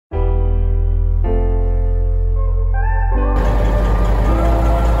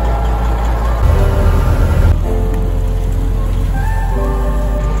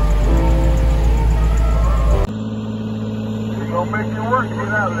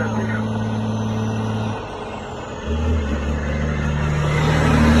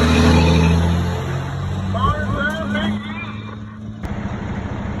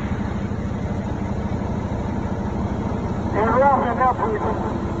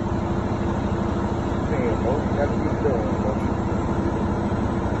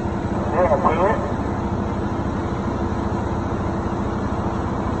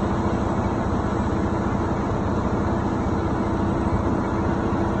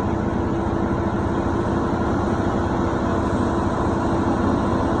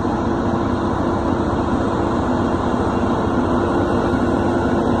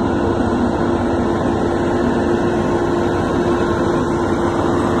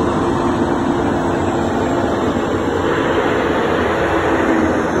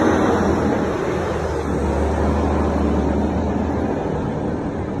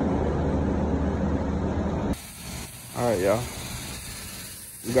Y'all,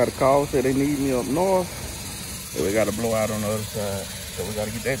 we got a call, said they need me up north, so we got to blow out on the other side, so we got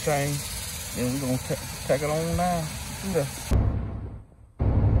to get that change, and we're gonna take it on now.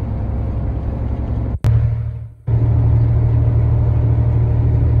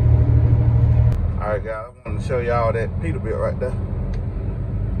 All right, guys, I want to show y'all that Peterbilt right there.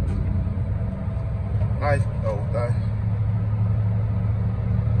 Nice old thing.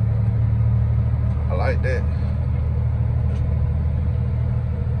 I like that.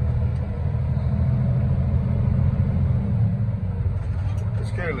 It's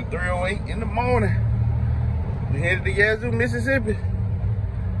currently 3:08 in the morning. We headed to Yazoo, Mississippi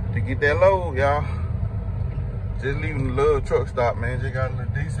to get that load, y'all. Just leaving the little truck stop, man. Just got a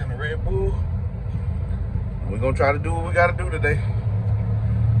little decent Red Bull. We're gonna try to do what we gotta do today.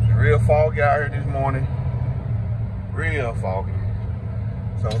 It's real foggy out here this morning. Real foggy.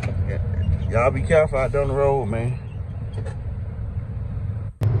 So, y'all be careful out down the road, man.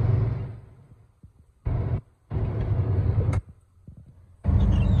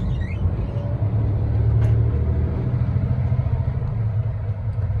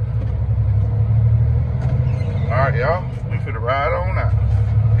 All right, y'all, we finna ride on out.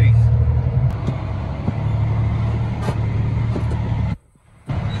 Peace.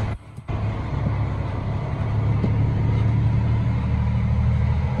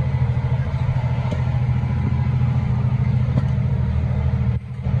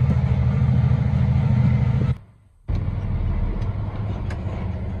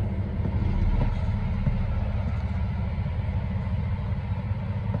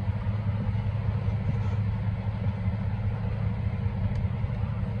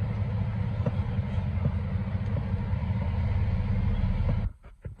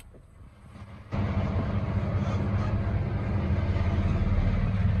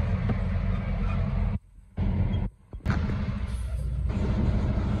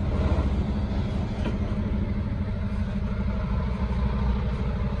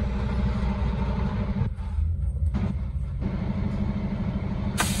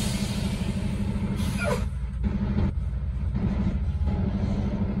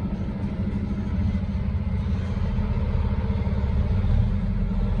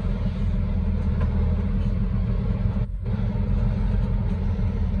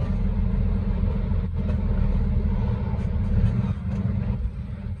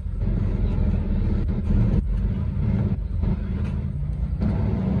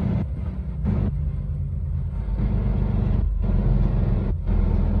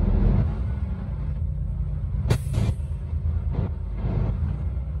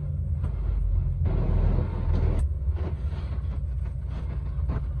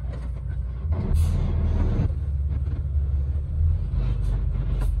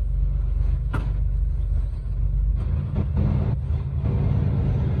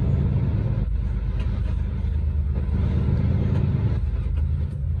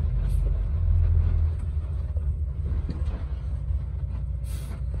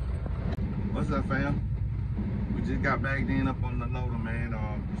 What's up, fam? We just got back in up on the loader, man.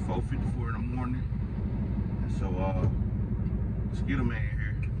 It's 4:54 in the morning. And so, Skittle Man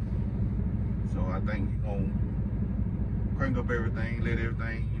here. So I think he's gonna crank up everything, let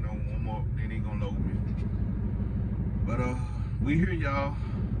everything, you know, warm up, then he gonna load me. But we here, y'all.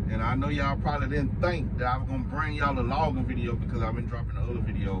 And I know y'all probably didn't think that I was gonna bring y'all a logging video because I've been dropping the other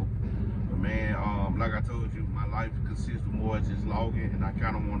video. But man, like I told you, my life consists of more just logging, and I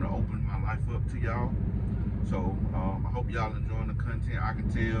kind of want to open my life up to y'all. So I hope y'all enjoying the content. I can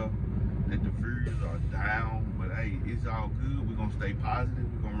tell that the views are down, but hey, it's all good. We're gonna stay positive.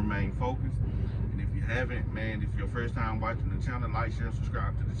 We're gonna remain focused. And if you haven't, man, if you're first time watching the channel, like, share,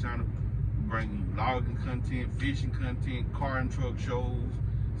 subscribe to the channel. We bring you logging content, fishing content, car and truck shows,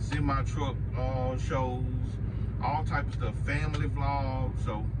 semi truck shows, all type of stuff, family vlogs.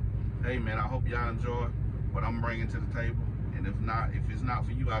 So hey man, I hope y'all enjoy what I'm bringing to the table. And if it's not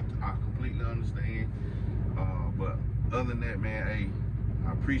for you, I completely understand. But other than that, man, hey,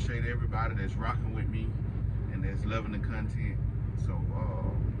 I appreciate everybody that's rocking with me and that's loving the content. So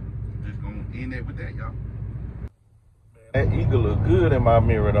just gonna end it with that, y'all. That Eagle look good in my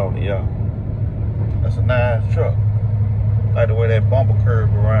mirror, don't it, y'all? That's a nice truck. Like the way that bumper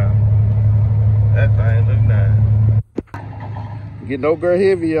curve around. That thing look nice. Get no girl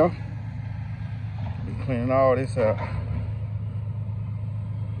heavy, y'all. Be cleaning all this out.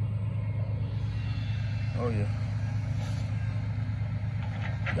 Oh yeah.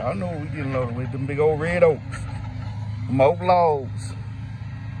 Y'all know we get loaded with them big old red oaks. Them oak logs.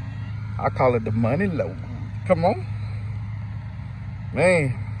 I call it the money load. Come on.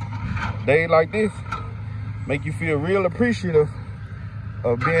 Man, days like this make you feel real appreciative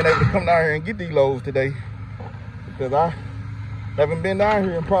of being able to come down here and get these loads today. Because I haven't been down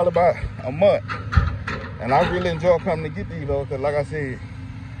here in probably about a month. And I really enjoy coming to get these loads because like I said,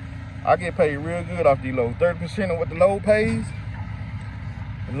 I get paid real good off these loads. 30% of what the load pays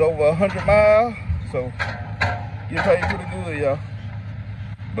is over 100 miles. So get paid pretty good, y'all.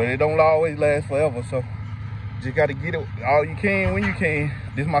 But it don't always last forever. So just got to get it all you can when you can.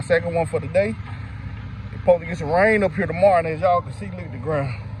 This is my second one for the day. It's supposed to get some rain up here tomorrow. And as y'all can see, look at the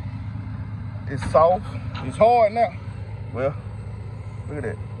ground. It's soft. It's hard now. Well, look at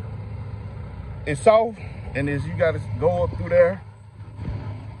that. It's soft. And as you got to go up through there.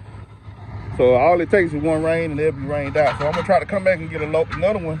 So all it takes is one rain and they'll be rained out. So I'm gonna try to come back and get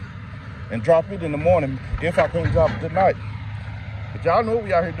another one and drop it in the morning if I can't drop it tonight. But y'all know what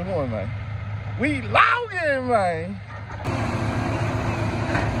we out here doing, man. We logging, man.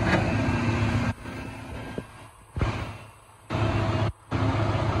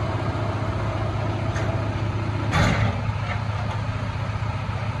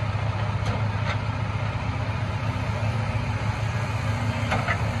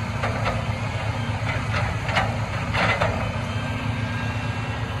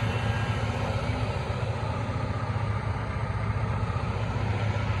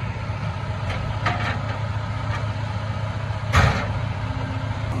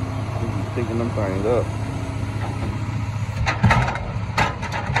 Picking them things up.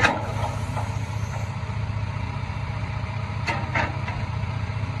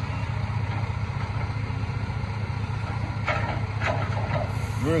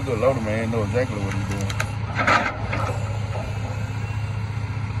 Real good loader, man. Know exactly what he's doing.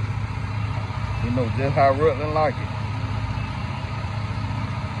 He knows just how Rutland like it.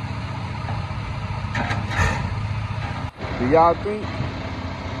 Do y'all think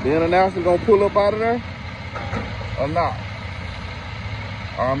the International gonna pull up out of there or not?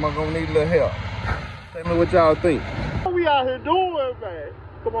 Or am I gonna need a little help? Tell me what y'all think. What we out here doing, man?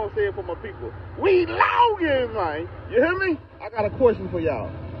 Come on, say it for my people. We logging, man. You hear me? I got a question for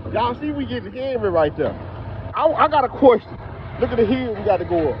y'all. Y'all see we getting heavy right there. I got a question. Look at the hill we got to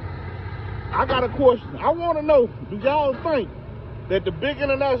go up. I got a question. I want to know, do y'all think that the big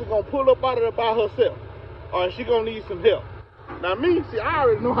International gonna pull up out of there by herself? Or is she gonna need some help? Now me, see, I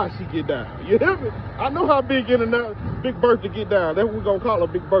already know how she get down. You hear me? I know how Big Bertha get down. That's what we're gonna call her,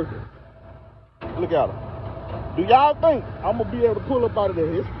 Big Bertha. Look at her. Do y'all think I'm gonna be able to pull up out of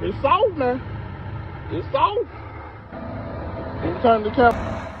there? It's soft now. It's soft. Let me turn the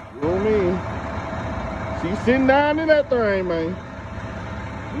camera. You know what I mean? She's sitting down in that thing, man.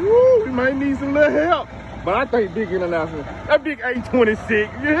 Woo, we might need some little help. But I think Big International, that big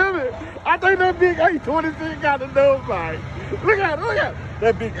 826, you hear me? I think that big 826 got the nose like. Look at it, look at it.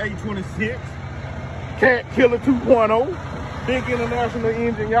 That big 826, Cat Killer 2.0, Big International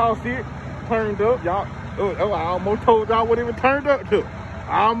engine, y'all see it? Turned up, y'all. Oh, I almost told y'all what it was turned up to.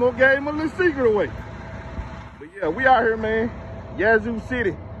 I almost gave him a little secret away. But yeah, we out here, man. Yazoo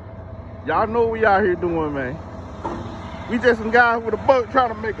City. Y'all know what we out here doing, man. We just some guys with a buck trying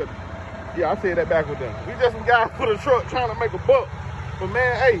to make a, yeah, I said that back with them. We just some guys with a truck trying to make a buck. But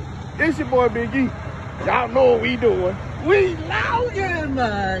man, hey, it's your boy Big E. Y'all know what we doing. We logging,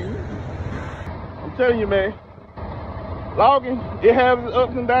 man. I'm telling you, man. Logging, it has its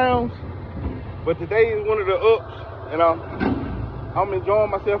ups and downs. But today is one of the ups. And I'm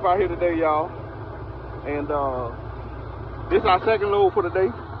enjoying myself out here today, y'all. And this is our second load for the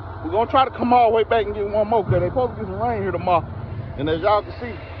day. We're gonna try to come all the way back and get one more because they're supposed to get some rain here tomorrow. And as y'all can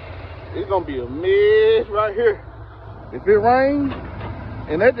see, it's gonna be a mess right here. If it rains,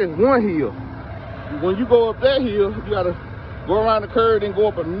 and that's just one hill. When you go up that hill, you gotta go around the curve and go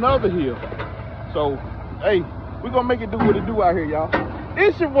up another hill. So, hey, we're gonna make it do what it do out here, y'all.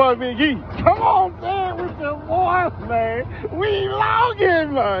 It's your boy Big E. Come on, man, with your boys, man. We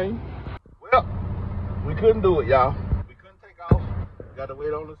logging, man. Well, we couldn't do it, y'all. We couldn't take off. Gotta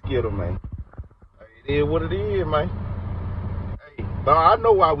wait on the skittle, man. Hey, it is what it is, man. Hey, but I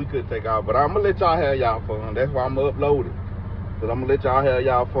know why we couldn't take off, but I'm gonna let y'all have y'all fun. That's why I'm gonna upload it. Cause I'm gonna let y'all have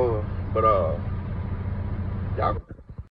y'all fun. But y'all